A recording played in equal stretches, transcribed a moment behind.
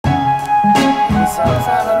It's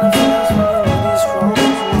outside on the fields when these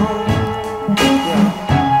roads roam. Yeah.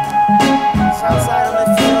 It's outside on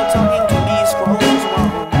the field talking to these roads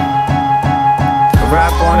roam.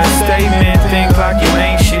 Rap on a statement, think like you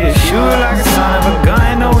ain't shit. Shoot like a son of a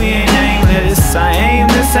gun, no we ain't aimless. I aim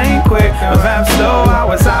this ain't quick, I rap slow. I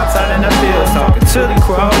was outside in the fields talking to the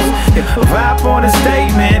crows. Rap on a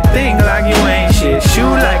statement, think like you ain't shit.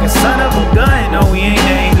 Shoot like a son of a gun, no we ain't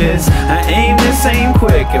aimless. I aim this ain't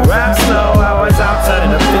quick, and rap slow. I was outside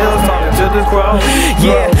in the fields talking to the crows.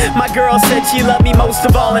 Yeah, my girl said she loved me most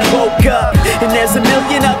of all and woke up. And there's a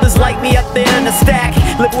million others like me up there in the stack.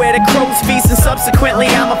 Look where the crows feast and subsequently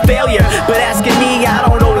I'm a failure. But asking me, I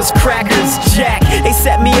don't know this crackers jack. They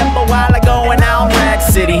set me up a while ago and now I'm Rag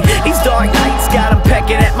City. These dark nights got them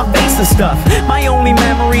pecking at my face and stuff. My only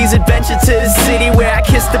memories adventure to the city where I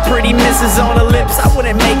kissed the pretty misses on the lips. I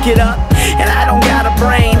wouldn't make it up, and I don't got a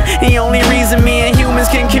brain. The only reason me and humans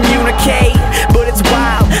can communicate. But it's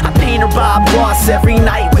wild, I paint her Bob Ross every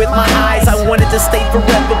night with my eyes. I wanted to stay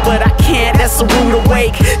forever, but I can't, that's a rude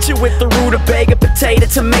awake. Chew with the rutabaga, potato,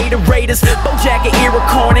 tomato raiders, Bojack and era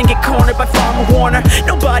corn and get cornered by Farmer Warner.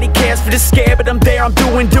 Nobody cares for this scare, but I'm there, I'm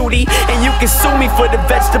doing duty. And you can sue me for the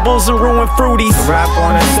vegetables and ruin fruities. Rap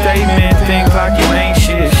on a statement, think like you ain't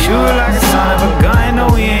shit. Shoot like a son of a gun, no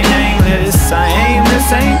we ain't aimless. I aim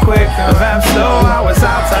this ain't quick, I rap slow. I was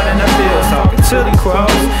outside in the fields talking to the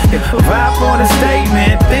crows. Rap on a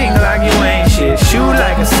statement, think like you ain't shit. Shoot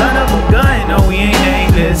like a son of a gun, no we ain't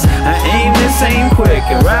aimless. I aim this ain't quick,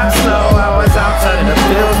 and rap slow. I was outside in the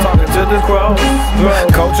fields talking to the crows.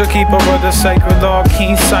 Culture keeper of the sacred law,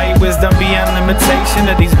 keen sight, wisdom beyond limitation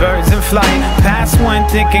of these birds in flight. Past one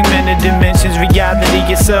thinking many dimensions, reality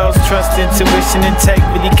yourselves, trust, intuition,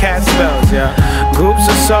 integrity, cast spells. Yeah, groups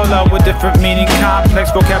of solo with different meaning,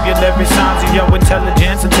 complex vocabulary, signs of your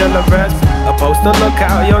intelligence until the rest. Opposed to look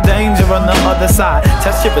out, your danger on the other side.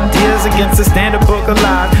 Test your ideas against the standard book of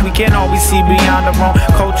lies. We can't always see beyond our own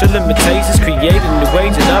cultural limitations, creating the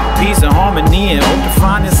wage of love, peace and harmony, and hope to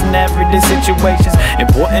find us in everyday situations.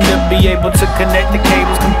 Important to be able to connect the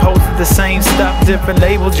cables, composed of the same stuff, different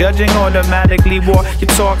labels, judging automatically war. You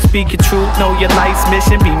talk, speak your truth, know your life's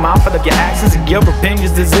mission, be mindful of your actions and your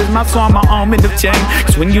opinions. This is my song, my own of change.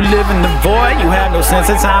 Cause when you live in the void, you have no sense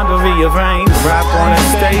of time to rearrange. Rap on a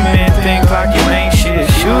statement, think like you ain't shit.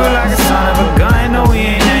 Shoot like a son of a gun, no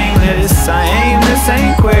we ain't aimless. I aim this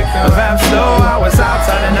ain't quick, I rap slow. I was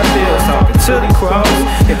outside in the fields talking to the crows.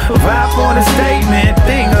 Rap on a statement,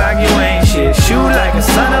 think like you ain't shit. Shoot like a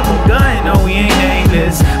son of a gun, no we ain't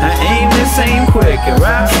aimless. I aim this ain't quick, and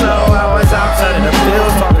rap slow. I was outside in the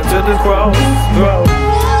fields talking to the crows.